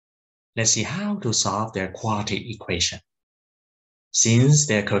Let's see how to solve the quartic equation. Since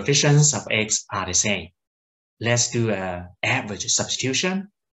the coefficients of x are the same, let's do an average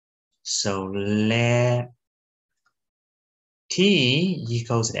substitution. So let t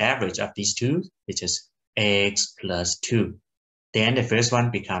equals the average of these two, which is x plus 2. Then the first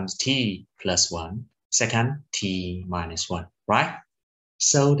one becomes t plus 1, second t minus 1, right?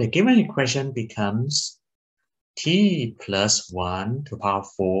 So the given equation becomes t plus 1 to the power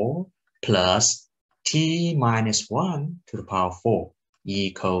 4 plus t minus 1 to the power 4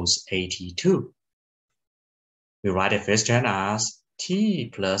 equals 82. We write the first term as t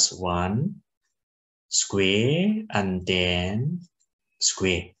plus 1 square and then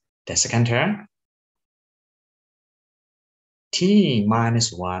square. The second term, t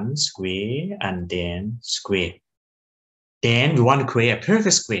minus 1 square and then square. Then we want to create a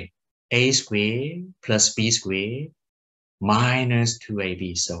perfect square. A square plus b square minus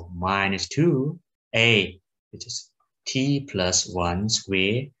 2ab. So minus 2a, which is t plus 1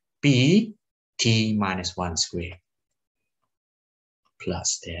 square, b, t minus 1 square.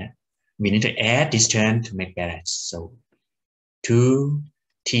 Plus that. We need to add this term to make balance. So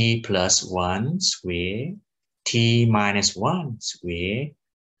 2t plus 1 square, t minus 1 square,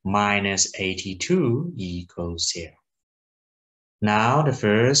 minus 82 equals 0. Now the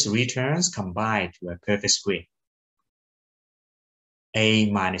first returns combine to a perfect square. A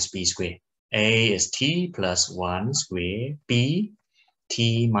minus b square. A is t plus 1 square, b,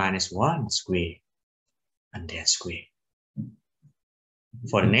 t minus 1 square, and then square.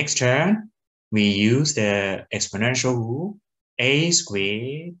 For the next term, we use the exponential rule. A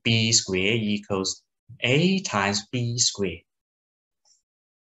square, b square equals a times b square.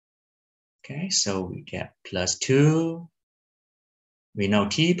 Okay, so we get plus 2. We know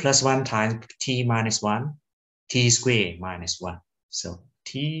t plus 1 times t minus 1, t square minus 1. So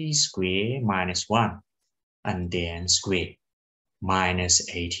t square minus 1 and then square minus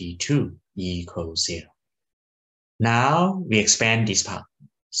 82 equals 0. Now we expand this part.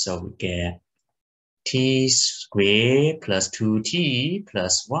 So we get t square plus 2t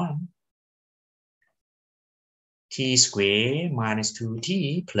plus 1, t square minus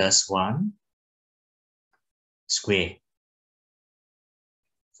 2t plus 1 square.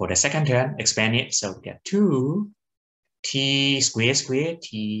 For the second term, expand it, so we get 2t square square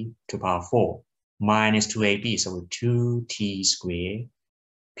t to the power 4 minus 2ab, so 2t square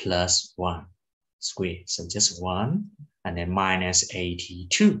plus 1 square, so just 1, and then minus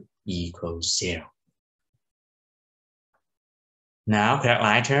 82 equals 0. Now correct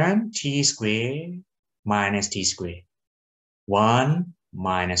line term, t square minus t square, 1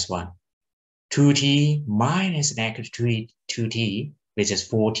 minus 1, 2t minus negative 2t, which is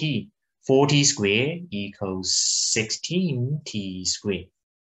 4t. 4t square equals 16t square.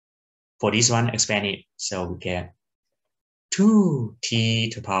 For this one, expand it. So we get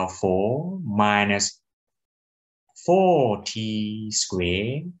 2t to the power 4 minus 4t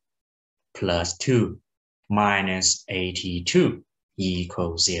square plus 2 minus 82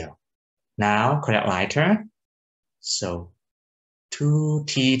 equals 0. Now correct line term. So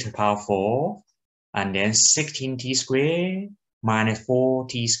 2t to the power 4 and then 16t square minus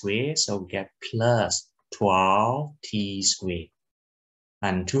 4t square, so we get plus 12t square.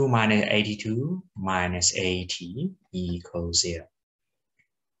 And 2 minus 82 minus 80 equals 0.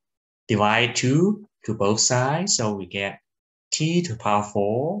 Divide 2 to both sides, so we get t to the power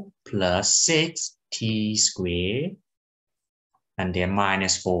 4 plus 6t square, and then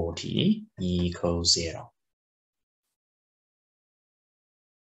minus 40 equals 0.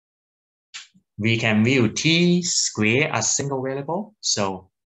 We can view t square as single variable,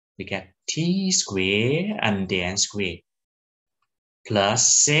 so we get t square and then square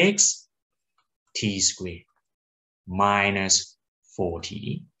plus 6t square minus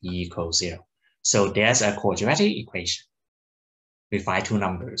 40 equals 0. So there's a quadratic equation. We find two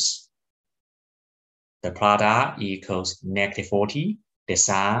numbers. The product equals negative 40, the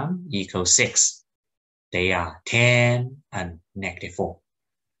sum equals 6. They are 10 and negative 4.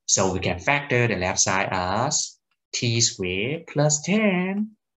 So we can factor the left side as t squared plus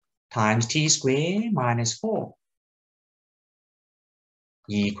 10 times t squared minus 4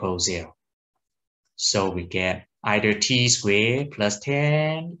 equals 0. So we get either t squared plus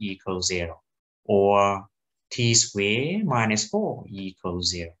 10 equals 0 or t squared minus 4 equals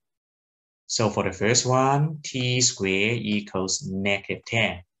 0. So for the first one, t squared equals negative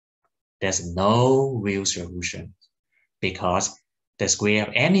 10. There's no real solution because the square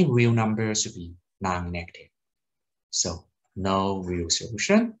of any real number should be non-negative. So no real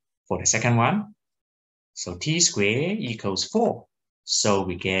solution for the second one. So t squared equals 4. So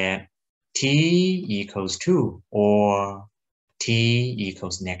we get t equals 2 or t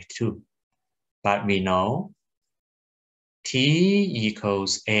equals -2. But we know t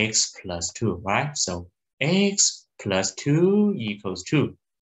equals x plus 2, right? So x plus 2 equals 2.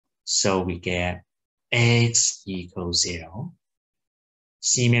 So we get x equals 0.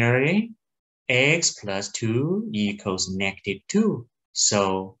 Similarly, x plus 2 equals -2.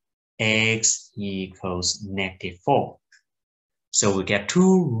 So x equals -4. So we get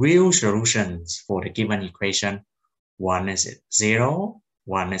two real solutions for the given equation. One is 0,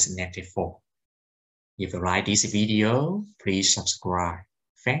 one is -4. If you like this video, please subscribe.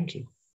 Thank you.